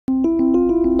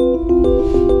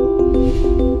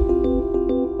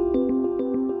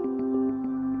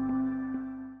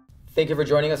Thank you for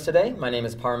joining us today. My name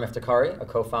is Param Iftikhari, a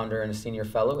co-founder and a senior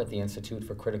fellow at the Institute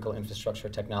for Critical Infrastructure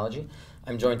Technology.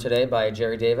 I'm joined today by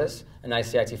Jerry Davis, an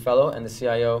ICIT Fellow and the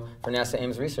CIO for NASA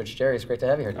Ames Research. Jerry, it's great to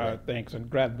have you here today. Thanks, and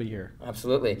glad to be here.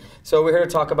 Absolutely. So we're here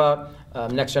to talk about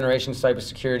next-generation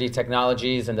cybersecurity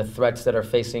technologies and the threats that are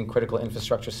facing critical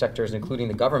infrastructure sectors, including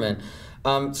the government.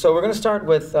 So we're going to start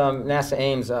with NASA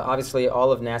Ames. Obviously,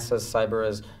 all of NASA's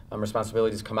cyber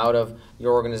responsibilities come out of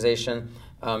your organization.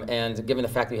 And given the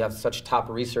fact that you have such top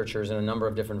researchers in a number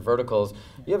of different verticals,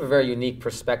 you have a very unique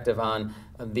perspective on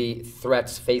the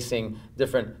threats facing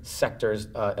different sectors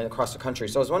across the country.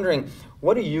 So I was wondering,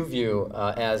 what do you view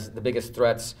as the biggest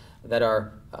threats that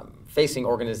are facing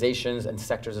organizations and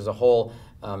sectors as a whole,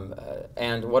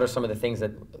 and what are some of the things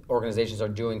that organizations are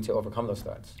doing to overcome those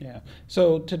threats? Yeah.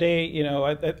 So today, you know,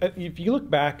 if you look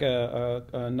back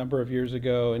a number of years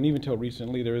ago, and even till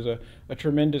recently, there was a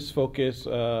tremendous focus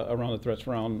around the threats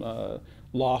around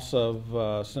loss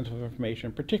of sensitive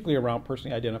information, particularly around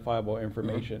personally identifiable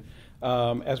information.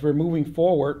 Mm-hmm. As we're moving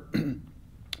forward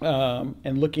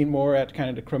and looking more at kind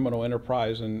of the criminal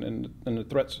enterprise and the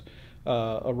threats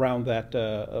around that,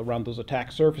 around those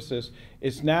attack surfaces,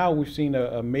 it's now we've seen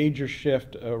a major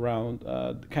shift around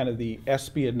kind of the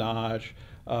espionage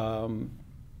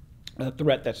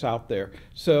threat that's out there.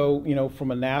 So, you know,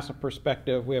 from a NASA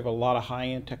perspective, we have a lot of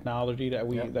high-end technology that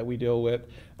we deal with,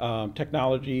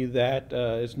 technology that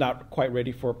is not quite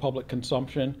ready for public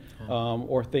consumption,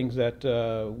 or things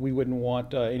that we wouldn't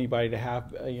want anybody to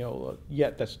have, you know,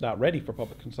 yet that's not ready for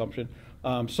public consumption.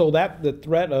 So that the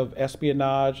threat of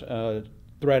espionage,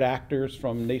 threat actors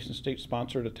from nation-state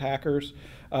sponsored attackers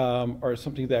are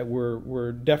something that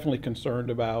we're definitely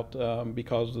concerned about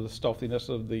because of the stealthiness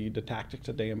of the tactics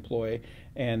that they employ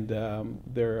and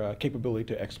their capability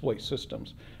to exploit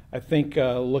systems. I think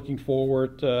looking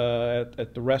forward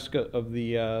at the rest of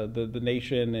the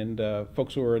nation and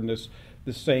folks who are in this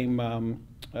same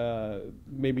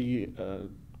maybe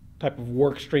type of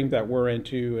work stream that we're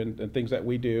into and things that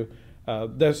we do.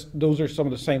 Those are some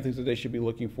of the same things that they should be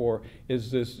looking for,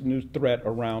 is this new threat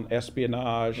around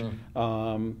espionage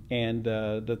and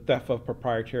the theft of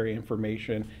proprietary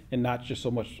information, and not just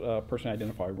so much personally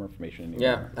identifiable information anymore.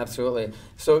 Yeah, absolutely.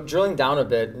 So drilling down a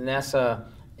bit, NASA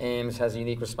Ames has a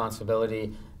unique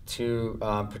responsibility to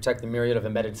protect the myriad of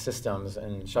embedded systems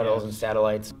and shuttles and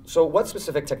satellites. So what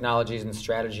specific technologies and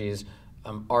strategies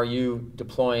are you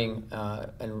deploying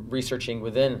and researching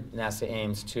within NASA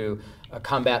Ames to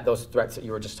combat those threats that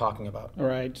you were just talking about? All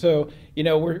right. So, you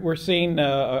know, we're seeing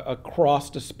across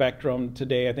the spectrum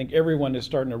today, I think everyone is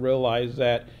starting to realize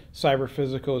that cyber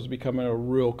physical is becoming a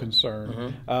real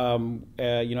concern.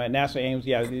 Mm-hmm. You know, at NASA Ames,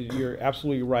 yeah, you're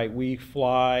absolutely right. We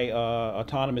fly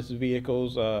autonomous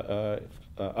vehicles,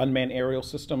 unmanned aerial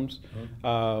systems.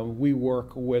 Mm-hmm. We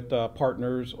work with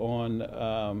partners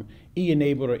on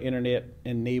e-enabled or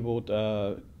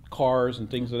internet-enabled cars and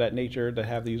things of that nature that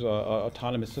have these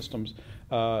autonomous systems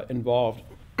involved.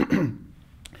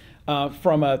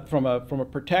 From a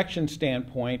protection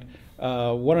standpoint,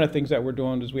 one of the things that we're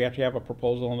doing is we actually have a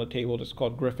proposal on the table that's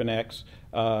called Griffin X,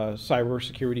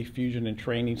 Cybersecurity Fusion and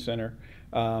Training Center,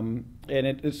 and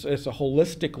it's a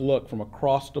holistic look from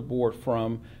across the board,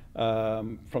 from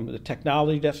the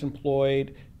technology that's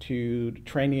employed to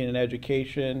training and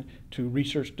education to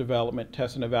research development,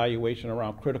 test and evaluation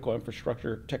around critical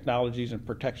infrastructure technologies and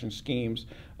protection schemes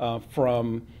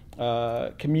from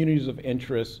communities of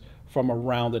interest from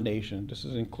around the nation. This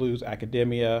includes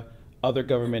academia, other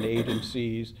government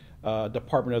agencies,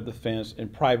 Department of Defense,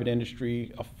 and private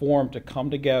industry, a forum to come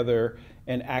together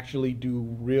and actually do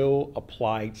real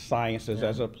applied sciences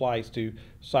as it applies to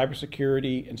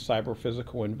cybersecurity and cyber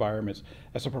physical environments.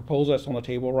 That's a proposal that's on the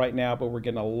table right now, but we're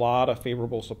getting a lot of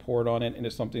favorable support on it, and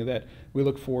it's something that we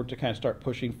look forward to kind of start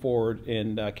pushing forward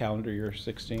in calendar year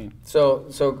 16. So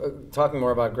talking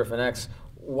more about Griffin X,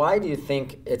 why do you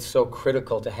think it's so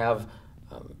critical to have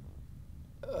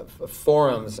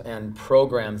forums and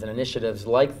programs and initiatives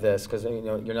like this? Because you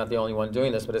know, you're not the only one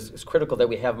doing this, but it's critical that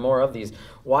we have more of these.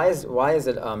 Why is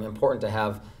it important to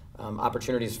have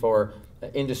opportunities for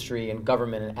industry and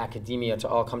government and academia to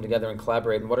all come together and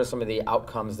collaborate? And what are some of the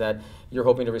outcomes that you're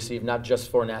hoping to receive, not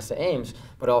just for NASA Ames,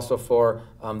 but also for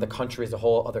the country as a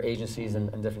whole, other agencies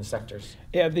and different sectors?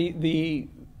 Yeah,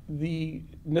 the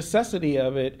necessity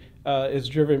of it is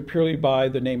driven purely by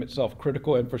the name itself,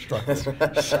 critical infrastructure.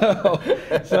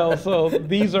 So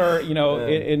these are, you know,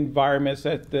 environments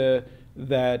that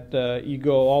you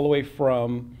go all the way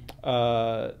from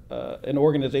an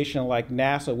organization like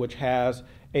NASA, which has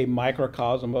a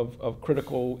microcosm of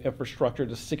critical infrastructure,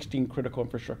 the 16 critical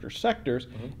infrastructure sectors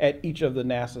at each of the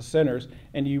NASA centers,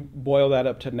 and you boil that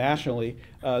up to nationally,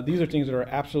 these are things that are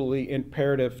absolutely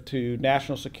imperative to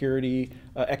national security,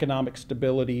 economic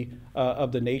stability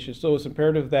of the nation. So it's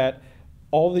imperative that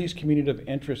all these community of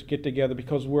interest get together,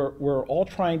 because we're all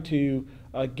trying to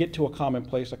get to a common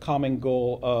place, a common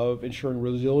goal of ensuring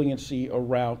resiliency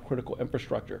around critical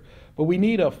infrastructure. But we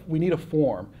need a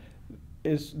forum.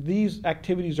 These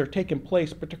activities are taking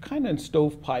place, but they're kind of in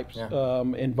stovepipes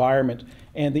environment,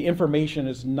 and the information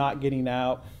is not getting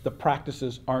out, the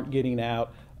practices aren't getting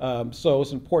out. So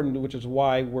it's important, which is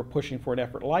why we're pushing for an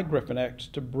effort like Griffin X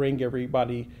to bring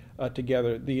everybody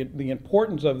together. The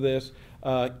importance of this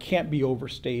can't be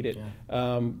overstated.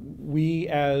 We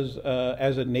as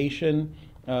a nation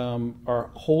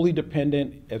are wholly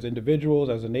dependent, as individuals,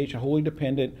 as a nation, wholly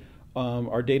dependent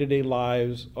our day-to-day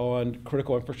lives on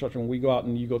critical infrastructure. When we go out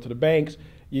and you go to the banks,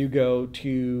 you go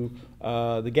to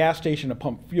the gas station to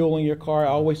pump fuel in your car. I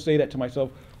always say that to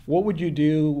myself. What would you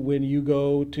do when you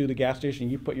go to the gas station,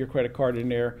 you put your credit card in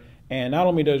there, and not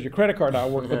only does your credit card not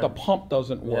work, but the pump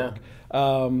doesn't work,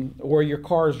 or your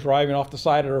car is driving off the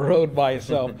side of the road by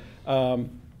itself.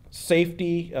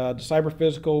 Safety, the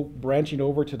cyber-physical branching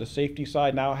over to the safety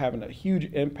side, now having a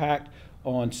huge impact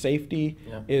on safety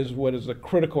is what is a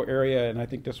critical area, and I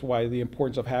think that's why the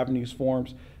importance of having these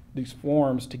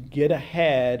forums to get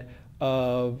ahead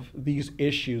of these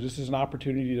issues. This is an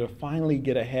opportunity to finally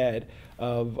get ahead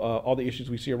of all the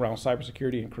issues we see around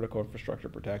cybersecurity and critical infrastructure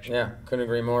protection. Yeah, couldn't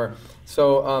agree more.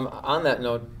 So on that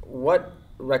note, what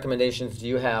recommendations do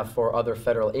you have for other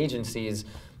federal agencies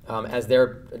as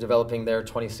they're developing their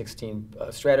 2016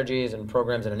 strategies and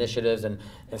programs and initiatives and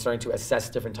starting to assess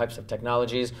different types of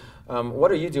technologies?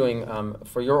 What are you doing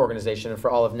for your organization and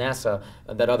for all of NASA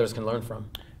that others can learn from?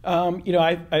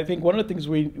 I think one of the things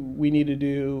we need to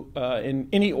do in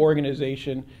any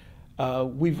organization,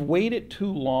 we've waited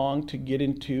too long to get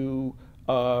into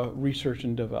research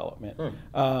and development.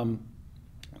 And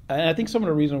I think some of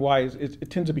the reason why is it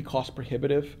tends to be cost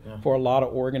prohibitive for a lot of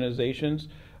organizations.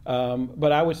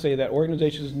 But I would say that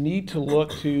organizations need to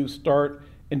look to start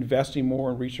investing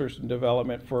more in research and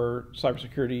development for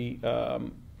cybersecurity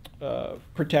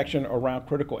protection around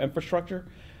critical infrastructure.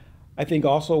 I think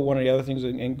also one of the other things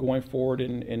in going forward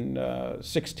in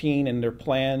 16 and their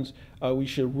plans, we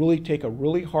should really take a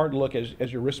really hard look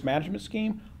as your risk management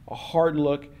scheme, a hard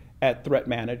look at threat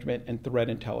management and threat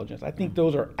intelligence. I think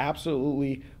those are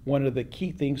absolutely one of the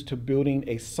key things to building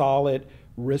a solid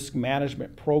risk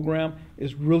management program,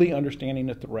 is really understanding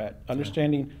the threat,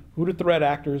 understanding who the threat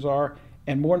actors are,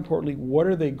 and more importantly, what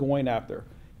are they going after.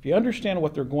 If you understand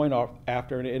what they're going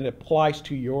after and it applies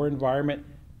to your environment,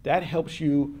 that helps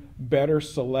you better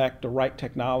select the right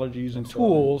technologies and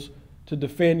tools to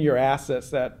defend your assets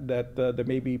that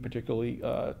may be particularly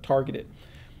targeted.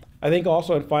 I think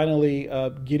also, and finally,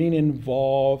 getting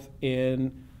involved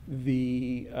in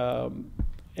the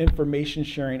information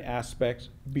sharing aspects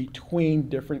between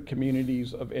different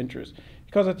communities of interest.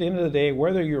 Because at the end of the day,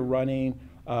 whether you're running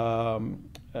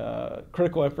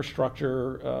critical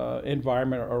infrastructure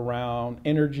environment around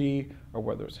energy, or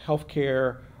whether it's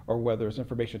healthcare, or whether it's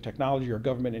information technology or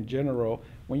government in general,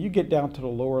 when you get down to the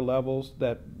lower levels,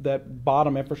 that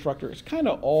bottom infrastructure is kind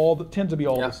of tends to be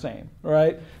all the same,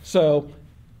 right? So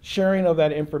sharing of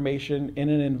that information in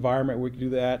an environment where we can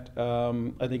do that,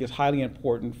 I think is highly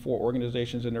important for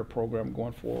organizations in their program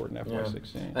going forward in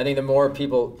FY16. I think the more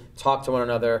people talk to one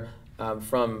another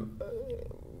from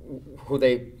who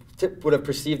they would have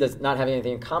perceived as not having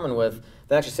anything in common with,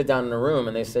 they actually sit down in a room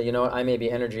and they say, you know what, I may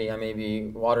be energy, I may be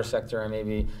water sector, I may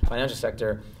be financial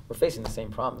sector. We're facing the same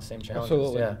problem, the same challenges.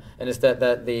 Absolutely. Yeah. And it's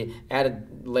that the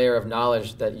added layer of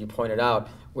knowledge that you pointed out,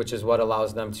 which is what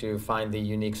allows them to find the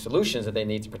unique solutions that they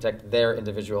need to protect their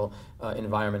individual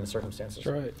environment and circumstances.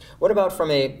 That's right. What about from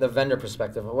the vendor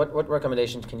perspective? What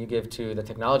recommendations can you give to the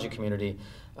technology community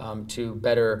to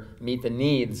better meet the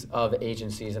needs of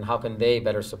agencies, and how can they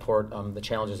better support the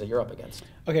challenges that you're up against?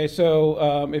 Okay,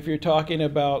 so if you're talking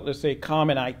about, let's say,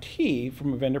 common IT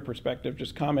from a vendor perspective,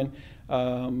 just common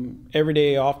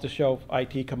everyday off-the-shelf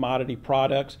IT commodity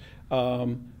products,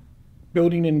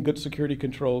 building in good security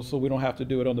controls so we don't have to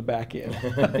do it on the back end.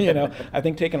 I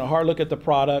think taking a hard look at the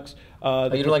products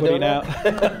that you you're putting out.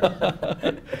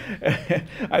 That?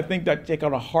 I think that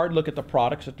taking a hard look at the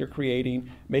products that they're creating,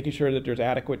 making sure that there's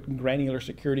adequate and granular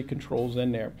security controls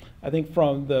in there. I think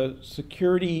from the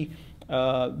security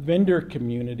vendor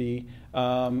community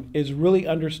is really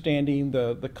understanding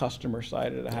the customer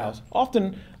side of the house.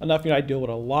 Often enough, I deal with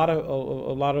a lot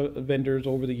of vendors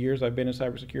over the years I've been in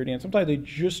cybersecurity, and sometimes they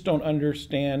just don't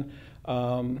understand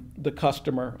the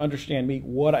customer, understand me,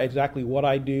 exactly what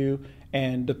I do,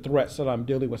 and the threats that I'm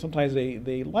dealing with. Sometimes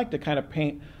they like to kind of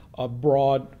paint a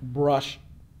broad brush,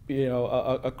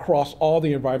 across all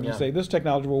the environments, and say this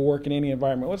technology will work in any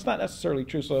environment. Well, it's not necessarily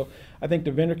true. So I think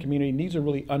the vendor community needs to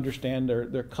really understand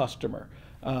their customer.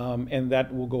 And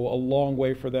that will go a long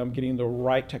way for them getting the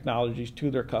right technologies to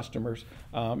their customers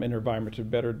in their environment to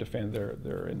better defend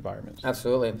their environments.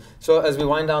 Absolutely. So as we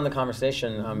wind down the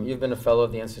conversation, you've been a fellow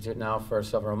of the Institute now for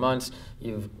several months.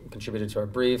 You've contributed to our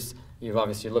briefs. You've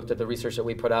obviously looked at the research that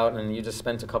we put out, and you just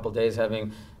spent a couple days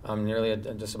having nearly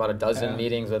just about a dozen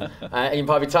meetings with, you're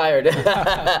probably tired,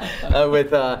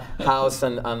 with House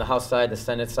and on the House side, the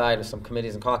Senate side, with some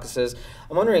committees and caucuses.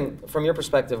 I'm wondering, from your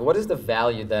perspective, what is the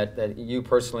value that you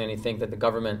personally and you think that the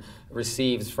government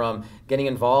receives from getting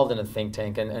involved in a think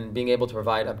tank and being able to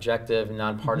provide objective,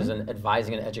 nonpartisan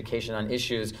advising and education on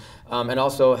issues, and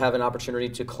also have an opportunity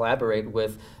to collaborate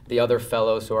with the other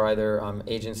fellows who are either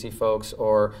agency folks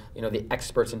or the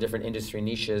experts in different industry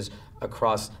niches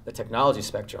across the technology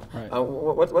spectrum? Right.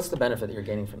 What's the benefit that you're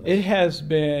gaining from this? It has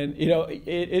been,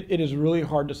 it is really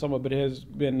hard to sum up, but it has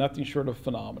been nothing short of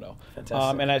phenomenal.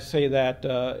 Fantastic. And I say that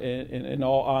in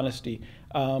all honesty.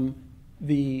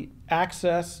 The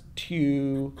access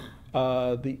to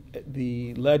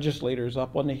the legislators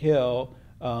up on the Hill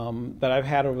that I've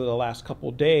had over the last couple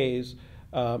of days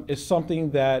is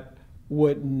something that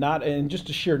would not, and just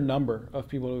the sheer number of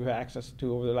people who have access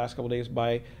to over the last couple of days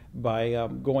by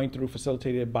going through,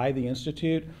 facilitated by the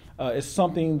Institute, is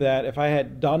something that if I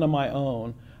had done on my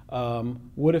own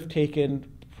would have taken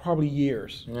probably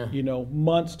years,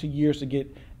 months to years to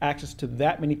get access to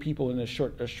that many people in a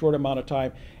short amount of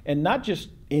time, and not just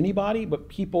anybody, but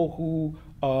people who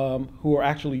are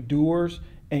actually doers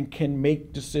and can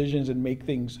make decisions and make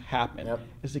things happen. Yep.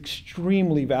 It's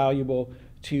extremely valuable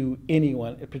to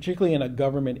anyone, particularly in a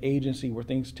government agency where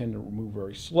things tend to move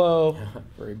very slow,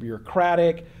 very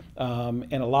bureaucratic,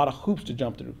 and a lot of hoops to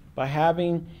jump through. By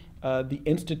having the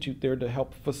Institute there to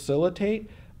help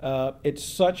facilitate, it's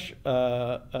such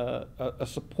a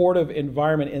supportive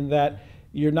environment in that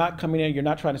you're not coming in, you're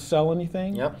not trying to sell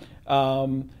anything. Yep.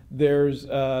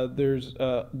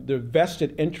 The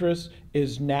vested interest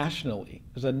is nationally.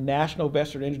 There's a national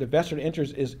vested interest. The vested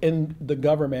interest is in the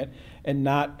government and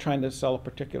not trying to sell a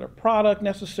particular product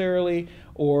necessarily,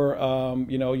 or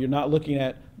you're not looking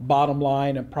at bottom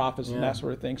line and profits and that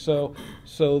sort of thing. So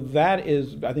that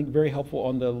is, I think, very helpful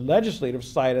on the legislative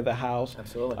side of the House.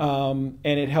 Absolutely.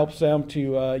 And it helps them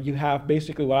to, you have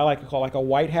basically what I like to call like a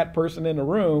white hat person in the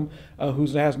room who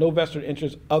has no vested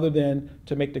interest other than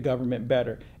to make the government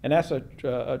better. And that's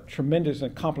a tremendous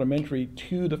and complementary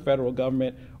to the federal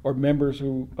government or members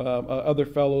who, other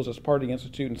fellows as part of the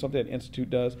Institute, and something that the Institute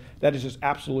does, that is just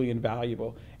absolutely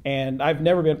invaluable. And I've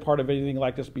never been part of anything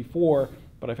like this before,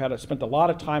 but I've spent a lot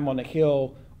of time on the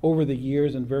Hill over the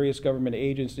years in various government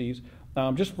agencies,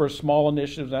 just for small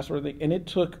initiatives, that sort of thing. And it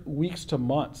took weeks to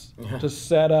months to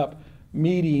set up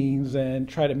meetings and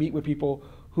try to meet with people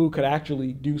who could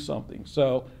actually do something.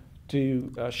 So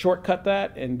to shortcut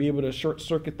that and be able to short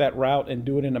circuit that route and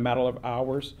do it in a matter of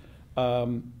hours,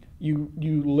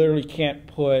 you literally can't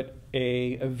put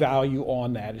a value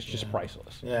on that. It's just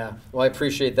priceless. Yeah, well, I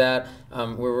appreciate that.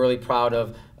 We're really proud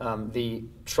of the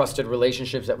trusted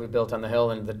relationships that we've built on the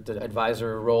Hill and the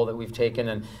advisor role that we've taken,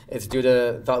 and it's due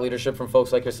to thought leadership from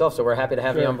folks like yourself, so we're happy to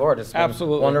have you on board. It's been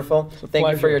wonderful. Thank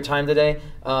you for your time today.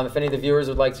 If any of the viewers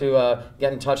would like to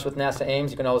get in touch with NASA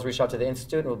Ames, you can always reach out to the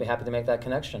Institute, and we'll be happy to make that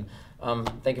connection.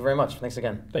 Thank you very much. Thanks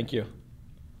again. Thank you.